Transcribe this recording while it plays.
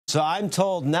So I'm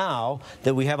told now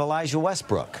that we have Elijah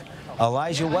Westbrook.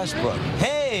 Elijah Westbrook.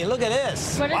 Hey, look at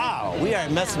this. Wow, we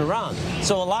aren't messing around.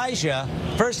 So Elijah,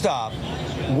 first off,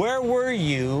 where were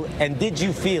you and did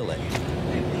you feel it?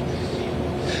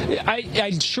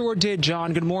 I sure did,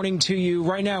 John. Good morning to you.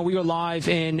 Right now, we are live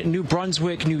in New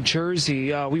Brunswick, New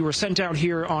Jersey. We were sent out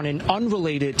here on an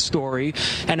unrelated story,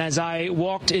 and as I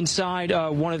walked inside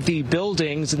one of the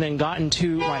buildings and then got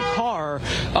into my car,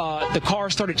 the car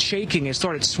started shaking. It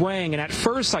started swaying, and at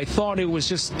first I thought it was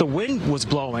just the wind was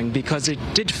blowing because it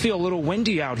did feel a little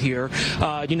windy out here.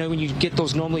 You know, when you get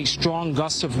those normally strong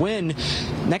gusts of wind,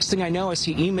 next thing I know, I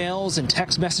see emails and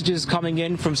text messages coming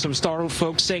in from some startled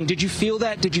folks saying, "Did you feel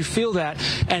that? Did you feel that?"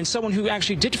 And someone who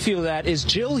actually did feel that is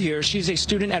Jill here. She's a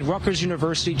student at Rutgers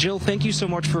University. Jill, thank you so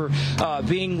much for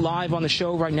being live on the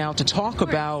show right now to talk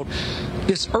about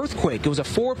this earthquake. It was a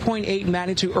 4.8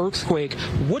 magnitude earthquake.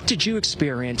 What did you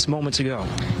experience moments ago?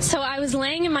 So I was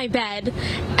laying in my bed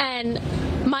and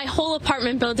my whole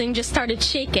apartment building just started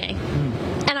shaking.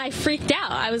 And I freaked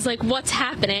out. I was like, what's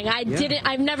happening?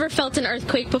 I've never felt an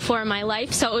earthquake before in my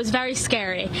life, so it was very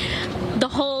scary.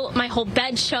 My whole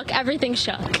bed shook, everything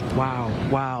shook.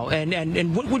 Wow.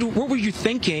 And what were you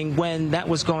thinking when that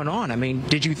was going on? I mean,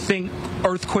 did you think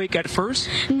earthquake at first?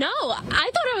 No, I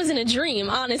thought I was in a dream,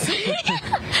 honestly.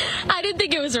 I didn't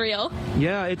think it was real.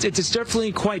 Yeah, it's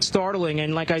definitely quite startling.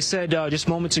 And like I said just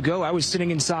moments ago, I was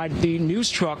sitting inside the news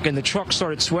truck and the truck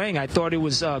started swaying. I thought it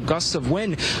was gusts of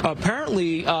wind.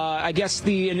 Apparently, I guess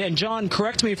and John,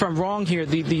 correct me if I'm wrong here,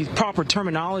 the proper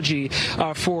terminology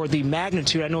for the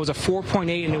magnitude, I know it was a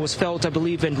 4.8 and it was felt, I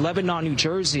believe, in Lebanon, New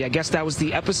Jersey. I guess that was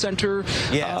the epicenter,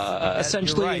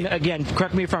 essentially. Right. And again,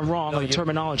 correct me if I'm wrong on the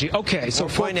terminology. Okay, so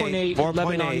 4.8 in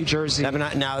Lebanon, New Jersey.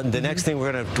 Now, the next thing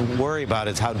we're going to worry about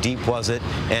is how deep was it,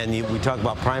 and we talk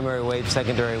about primary waves,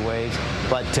 secondary waves,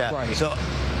 but so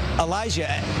Elijah,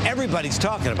 everybody's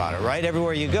talking about it, right?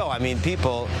 Everywhere you go. I mean,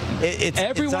 people,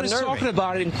 everyone is talking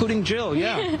about it, including Jill,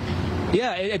 yeah.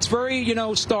 Yeah, it's very,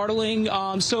 startling.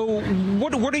 So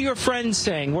what are your friends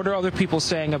saying? What are other people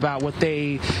saying about what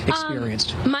they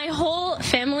experienced? My whole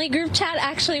family group chat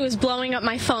actually was blowing up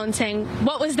my phone saying,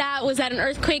 what was that? Was that an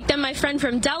earthquake? Then my friend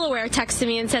from Delaware texted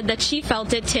me and said that she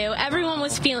felt it too. Everyone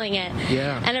was feeling it.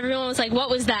 Yeah. And everyone was like, what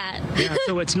was that? Yeah,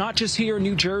 so it's not just here in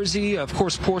New Jersey, of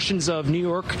course, portions of New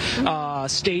York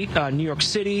State, New York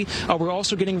City. We're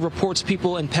also getting reports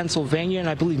people in Pennsylvania and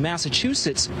I believe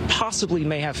Massachusetts possibly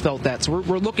may have felt that. So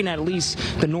we're looking at least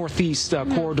the northeast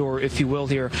corridor, if you will,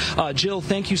 here. Jill,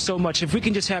 thank you so much. If we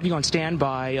can just have you on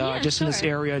standby in this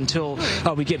area until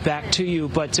we get back to you.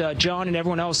 But John and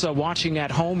everyone else watching at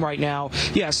home right now,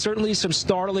 certainly some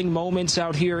startling moments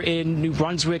out here in New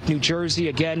Brunswick, New Jersey.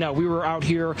 Again, we were out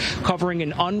here covering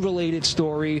an unrelated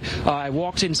story. I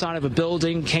walked inside of a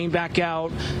building, came back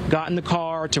out, got in the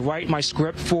car to write my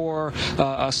script for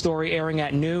a story airing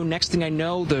at noon. Next thing I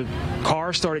know, the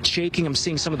car started shaking. I'm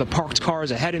seeing some of the parked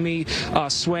cars ahead of me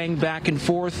swaying back and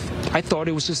forth. I thought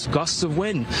it was just gusts of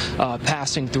wind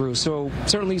passing through. So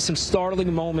certainly some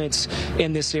startling moments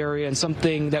in this area and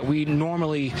something that we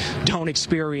normally don't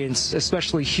experience,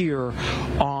 especially here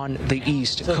on the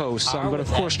East Coast. So I'm going to,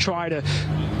 of course, try to...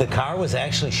 The car was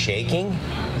actually shaking?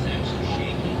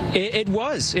 It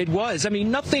was. I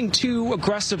mean, nothing too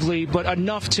aggressively, but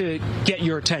enough to get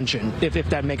your attention, if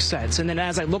that makes sense. And then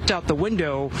as I looked out the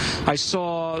window, I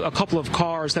saw a couple of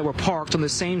cars that were parked on the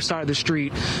same side of the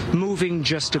street moving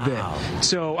just a bit.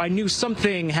 So I knew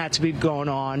something had to be going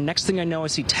on. Next thing I know, I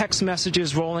see text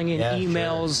messages rolling in,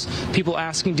 emails, people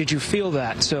asking, did you feel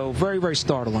that? So very, very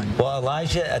startling. Well,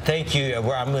 Elijah, thank you.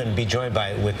 I'm going to be joined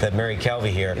with Mary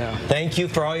Kelvey here. Yeah. Thank you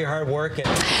for all your hard work.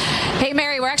 Hey,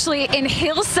 Mary, we're actually in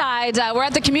Hillside. We're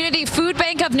at the Community Food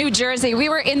Bank of New Jersey. We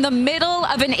were in the middle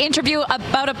of an interview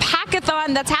about a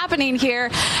packathon that's happening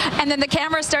here, and then the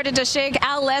camera started to shake.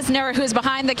 Al Lesner, who's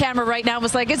behind the camera right now,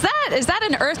 was like, is that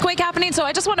an earthquake happening? So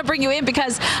I just want to bring you in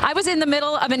because I was in the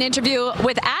middle of an interview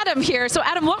with Adam here. So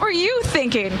Adam, what were you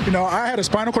thinking? I had a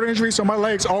spinal cord injury, so my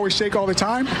legs always shake all the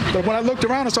time. But when I looked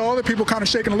around, I saw other people kind of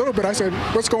shaking a little bit. I said,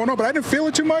 what's going on? But I didn't feel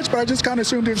it too much, but I just kind of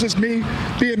assumed it was just me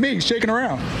being me, shaking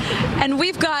around. And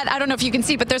we've got, I don't know if you can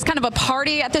see, but there's kind of a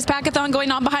party at this packathon going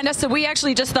on behind us. So we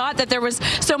actually just thought that there was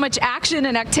so much action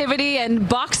and activity and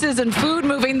boxes and food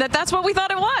moving that's what we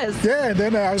thought it was. Yeah, and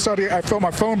then I felt my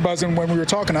phone buzzing when we were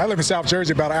talking. I live in South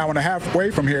Jersey, about an hour and a half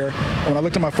away from here. And when I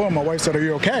looked at my phone, my wife said, are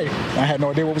you okay? I had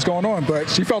no idea what was going on, but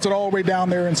she felt it all the way down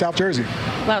there in South Jersey.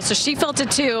 Wow, so she felt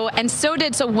it too, and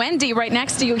so Wendy right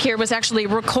next to you here was actually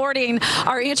recording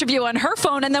our interview on her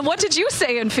phone. And then what did you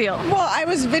say and feel? Well, I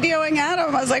was videoing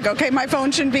Adam. I was like, okay, my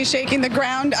phone shouldn't be shaking the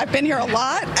ground. around. I've been here a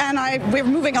lot, and we're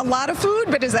moving a lot of food,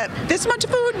 but is that this much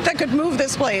food that could move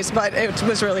this place? But it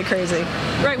was really crazy.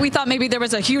 Right, we thought maybe there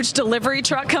was a huge delivery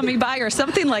truck coming by or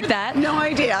something like that. No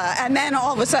idea. And then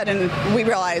all of a sudden we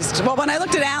realized, well, when I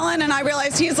looked at Alan and I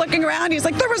realized he's looking around, he's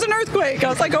like, there was an earthquake. I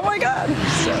was like, oh my God.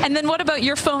 So. And then what about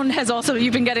your phone?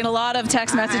 You've been getting a lot of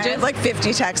text messages? Like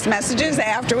 50 text messages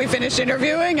after we finished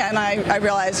interviewing, and I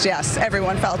realized, yes,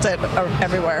 everyone felt it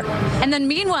everywhere. And then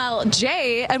meanwhile,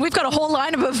 Jay, and we've got a whole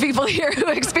lineup of people here who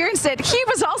experienced it, he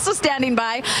was also standing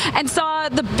by and saw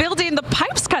the building, the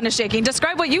pipes kind of shaking.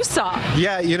 Describe what you saw.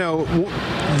 Yeah, you know,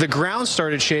 the ground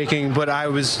started shaking, but I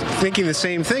was thinking the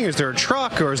same thing. Is there a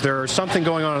truck or is there something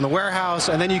going on in the warehouse?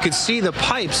 And then you could see the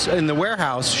pipes in the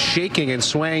warehouse shaking and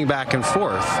swaying back and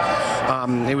forth.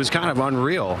 It was kind of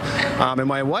unreal. And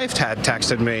my wife had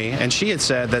texted me, and she had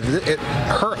said that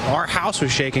our house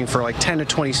was shaking for like 10 to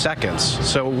 20 seconds.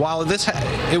 So while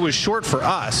it was short for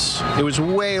us, it was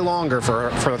way longer for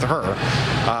her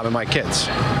and my kids.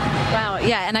 Wow,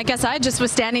 yeah, and I guess I just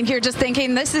was standing here just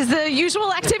thinking this is the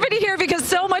usual activity here because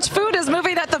so much food is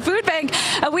moving at the food bank.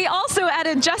 We also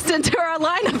added Justin to our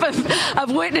lineup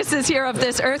of witnesses here of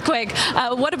this earthquake.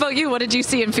 What about you? What did you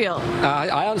see and feel?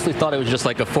 I honestly thought it was just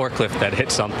like a forklift that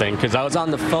hit something because I was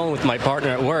on the phone with my partner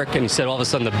at work and he said all of a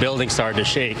sudden the building started to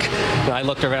shake. And I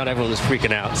looked around, everyone was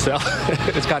freaking out, so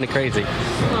it's kind of crazy.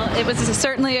 Well, it was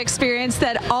certainly an experience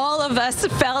that all of us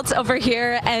felt over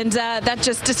here, and that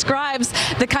just describes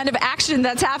the kind of action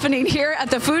that's happening here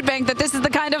at the food bank, that this is the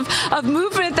kind of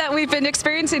movement that we've been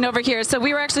experiencing over here. So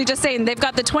we were actually just saying they've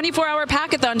got the 24-hour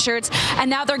Packathon shirts, and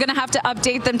now they're going to have to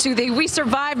update them to the We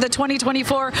Survived the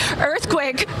 2024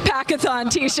 Earthquake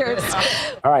Packathon t-shirts.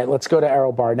 All right, let's go to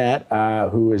Errol Barnett,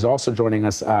 who is also joining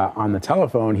us on the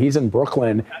telephone. He's in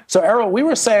Brooklyn. So Errol, we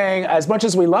were saying, as much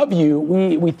as we love you,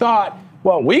 we thought,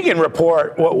 well, we can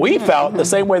report what we felt the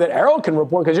same way that Errol can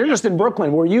report, because you're just in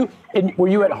Brooklyn. Were you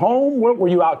at home? Were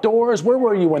you outdoors? Where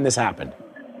were you when this happened?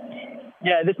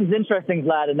 Yeah, this is interesting,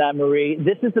 Vlad and Anne-Marie.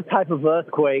 This is the type of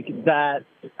earthquake that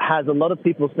has a lot of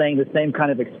people saying the same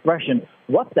kind of expression.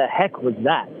 What the heck was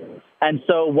that? And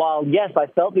so while, yes, I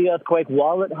felt the earthquake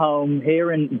while at home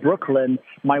here in Brooklyn,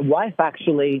 my wife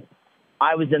actually,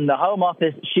 I was in the home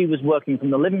office. She was working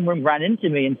from the living room, ran into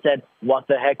me and said, what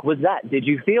the heck was that? Did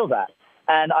you feel that?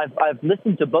 And I've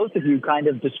listened to both of you kind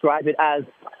of describe it as,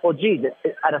 well, geez,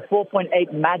 at a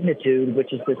 4.8 magnitude,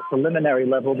 which is this preliminary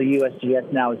level the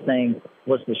USGS now is saying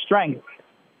was the strength,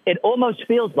 it almost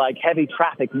feels like heavy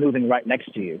traffic moving right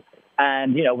next to you.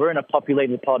 And, you know, we're in a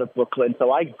populated part of Brooklyn,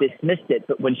 so I dismissed it.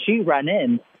 But when she ran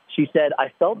in, she said,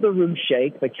 I felt the room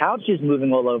shake, the couch is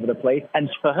moving all over the place, and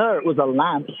for her, it was a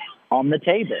lamp on the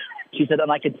table. She said,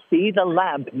 and I could see the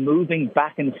lamp moving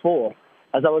back and forth.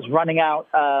 As I was running out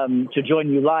to join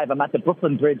you live, I'm at the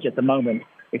Brooklyn Bridge at the moment.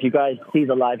 If you guys see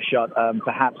the live shot,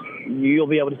 perhaps you'll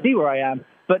be able to see where I am.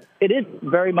 But it is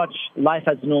very much life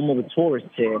as normal with tourists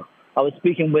here. I was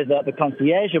speaking with the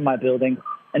concierge in my building,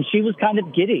 and she was kind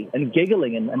of giddy and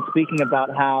giggling and speaking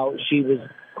about how she was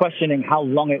questioning how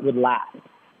long it would last.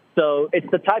 So it's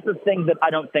the type of thing that I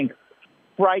don't think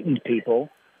frightened people,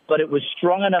 but it was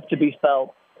strong enough to be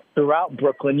felt throughout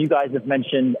Brooklyn. You guys have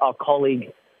mentioned our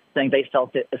colleague saying they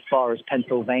felt it as far as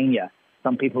Pennsylvania.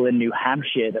 Some people in New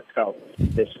Hampshire that felt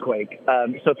this quake.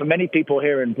 So for many people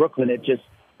here in Brooklyn, it just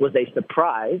was a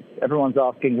surprise. Everyone's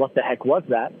asking, what the heck was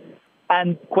that?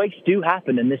 And quakes do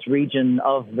happen in this region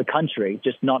of the country,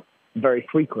 just not very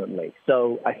frequently.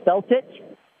 So I felt it.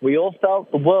 We all felt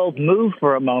the world move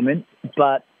for a moment,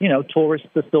 but, you know, tourists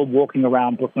are still walking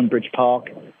around Brooklyn Bridge Park,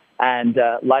 and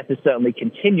life is certainly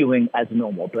continuing as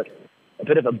normal. But a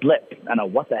bit of a blip. I know,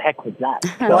 what the heck was that?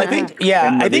 Well, I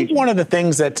think one of the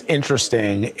things that's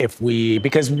interesting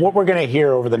because what we're going to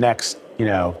hear over the next,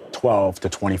 12 to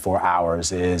 24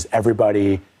 hours is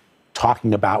everybody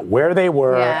talking about where they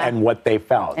were and what they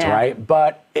felt, right?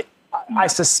 But I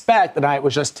suspect, and I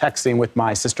was just texting with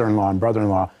my sister-in-law and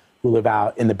brother-in-law who live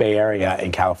out in the Bay Area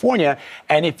in California,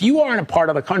 and if you are in a part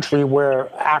of the country where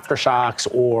aftershocks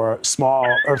or small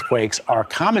earthquakes are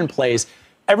commonplace,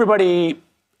 everybody,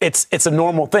 it's a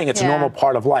normal thing. It's a normal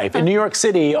part of life. In New York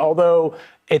City, although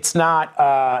it's not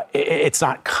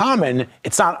common,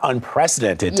 it's not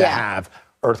unprecedented to have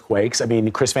earthquakes. I mean,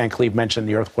 Chris Van Cleve mentioned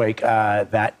the earthquake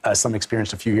that some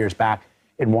experienced a few years back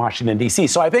in Washington, D.C.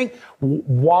 So I think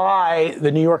why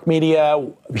the New York media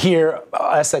here,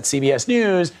 us at CBS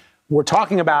News, we're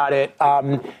talking about it,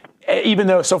 even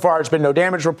though so far there's been no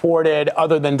damage reported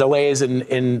other than delays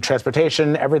in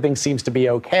transportation, everything seems to be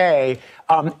okay.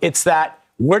 It's that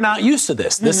we're not used to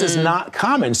this. This is not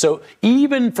common. So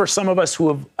even for some of us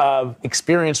who have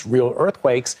experienced real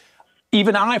earthquakes,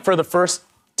 even I, for the first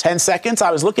 10 seconds,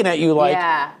 I was looking at you like,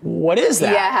 what is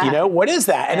that? Yeah. You know, what is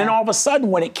that? And then all of a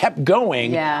sudden, when it kept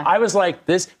going, I was like,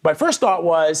 my first thought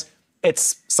was,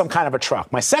 it's some kind of a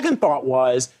truck. My second thought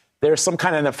was, there's some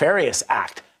kind of nefarious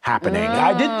act happening.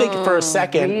 I did think for a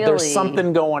second, there's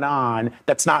something going on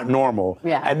that's not normal.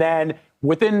 And then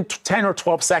within 10 or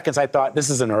 12 seconds, I thought,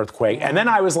 this is an earthquake. And then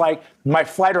I was like, my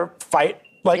flight or fight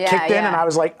kicked in, and I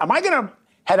was like, am I going to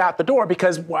head out the door?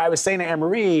 Because I was saying to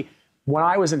Anne-Marie, when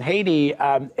I was in Haiti,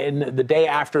 in the day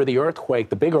after the earthquake,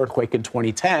 the big earthquake in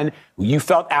 2010, you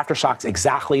felt aftershocks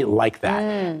exactly like that.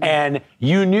 And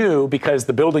you knew, because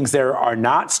the buildings there are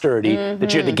not sturdy,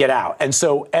 that you had to get out. And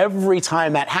so every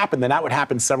time that happened, and that would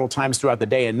happen several times throughout the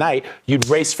day and night, you'd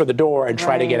race for the door and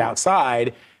try to get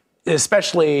outside,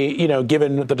 especially, you know,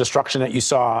 given the destruction that you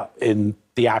saw in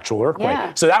the actual earthquake.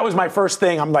 So that was my first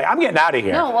thing. I'm like, I'm getting out of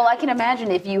here. No, well, I can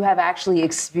imagine if you have actually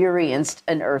experienced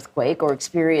an earthquake or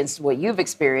experienced what you've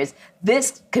experienced,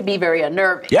 this could be very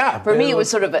unnerving. For me, it was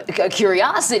sort of a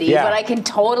curiosity, but I can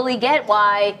totally get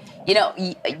why, you know,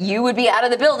 you would be out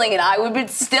of the building and I would be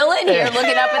still in here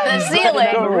looking up at the ceiling,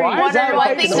 wondering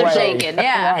why things are shaking.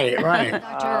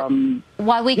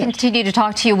 While we continue to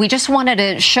talk to you, we just wanted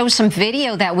to show some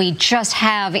video that we just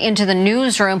have into the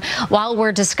newsroom while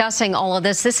we're discussing all of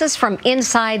this. This is from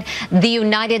inside the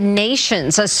United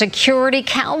Nations. A Security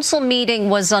Council meeting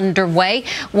was underway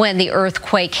when the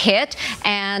earthquake hit,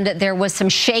 and there was some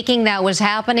shaking that was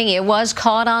happening. It was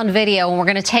caught on video, and we're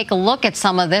going to take a look at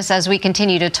some of this as we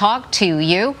continue to talk to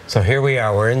you. So here we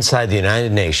are. We're inside the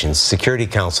United Nations Security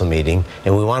Council meeting,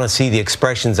 and we want to see the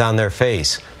expressions on their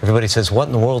face. Everybody says, what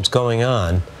in the world's going on?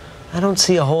 I don't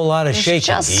see a whole lot of shaking.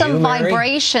 Just some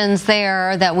vibrations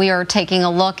there that we are taking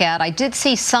a look at. I did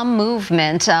see some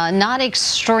movement, not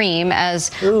extreme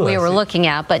as we were looking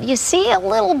at, but you see a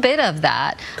little bit of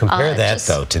that. Compare that,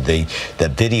 though, to the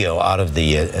video out of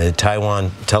the Taiwan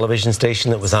television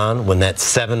station that was on when that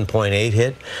 7.8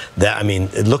 hit. I mean,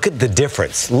 look at the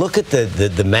difference. Look at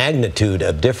the magnitude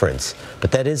of difference.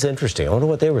 But that is interesting. I wonder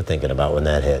what they were thinking about when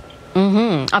that hit.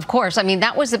 Of course. I mean,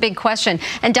 that was the big question.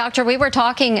 And, Doctor, we were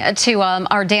talking to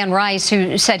our Dan Rice,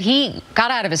 who said he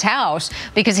got out of his house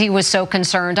because he was so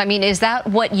concerned. I mean, is that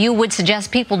what you would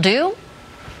suggest people do?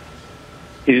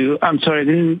 I'm sorry, I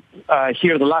didn't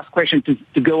hear the last question.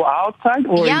 To go outside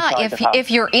or inside the house? If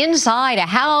you're inside a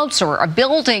house or a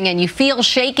building and you feel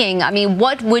shaking, I mean,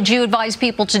 what would you advise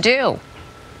people to do?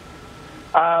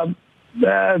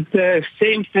 The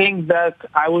same thing that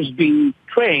I was being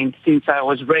trained since I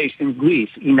was raised in Greece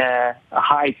in a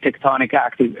high tectonic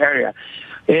active area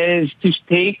is to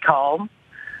stay calm,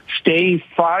 stay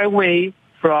far away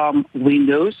from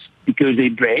windows because they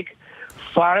break,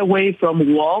 far away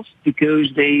from walls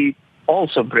because they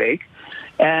also break,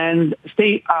 and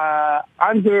stay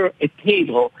under a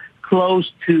table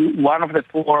close to one of the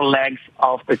four legs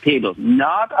of the table,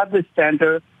 not at the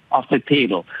center of the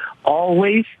table,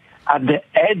 always at the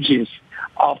edges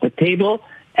of the table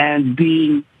and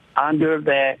being under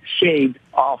the shade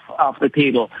of the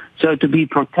table. So to be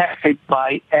protected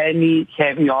by any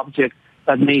heavy object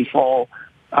that may fall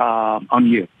on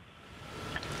you.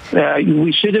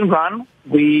 We shouldn't run.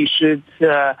 We should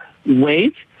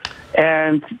wait.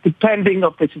 And depending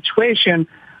on the situation,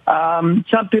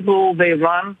 some people, they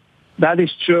run. That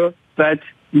is true. But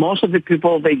most of the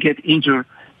people, they get injured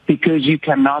because you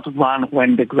cannot run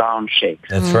when the ground shakes.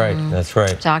 That's right. That's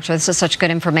right. Doctor, this is such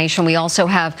good information. We also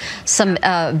have some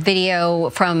video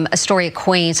from Astoria,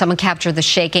 Queens. Someone captured the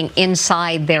shaking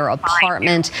inside their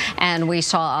apartment, and we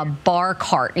saw a bar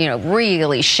cart, you know,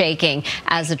 really shaking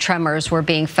as the tremors were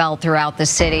being felt throughout the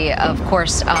city. Of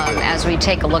course, as we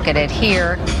take a look at it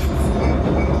here.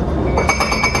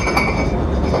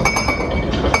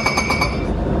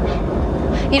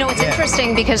 You know, it's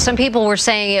interesting because some people were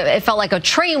saying it felt like a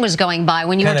train was going by.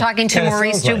 When you were talking to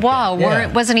Maurice Dubois,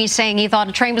 wasn't he saying he thought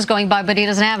a train was going by, but he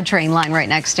doesn't have a train line right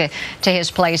next to his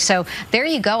place. So there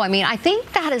you go. I mean, I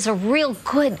think that is a real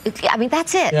good, I mean,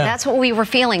 that's it. That's what we were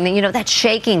feeling. You know, that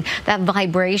shaking, that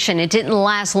vibration. It didn't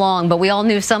last long, but we all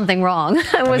knew something wrong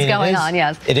was going on,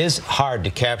 yes. It is hard to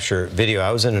capture video.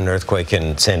 I was in an earthquake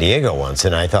in San Diego once,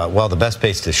 and I thought, well, the best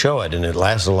place to show it, and it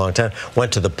lasted a long time,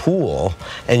 went to the pool,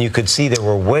 and you could see there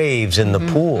were waves in the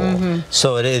pool.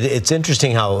 So it's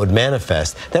interesting how it would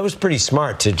manifest. That was pretty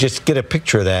smart to just get a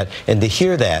picture of that and to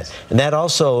hear that. And that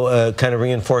also kind of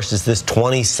reinforces this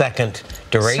 20-second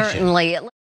duration. Certainly.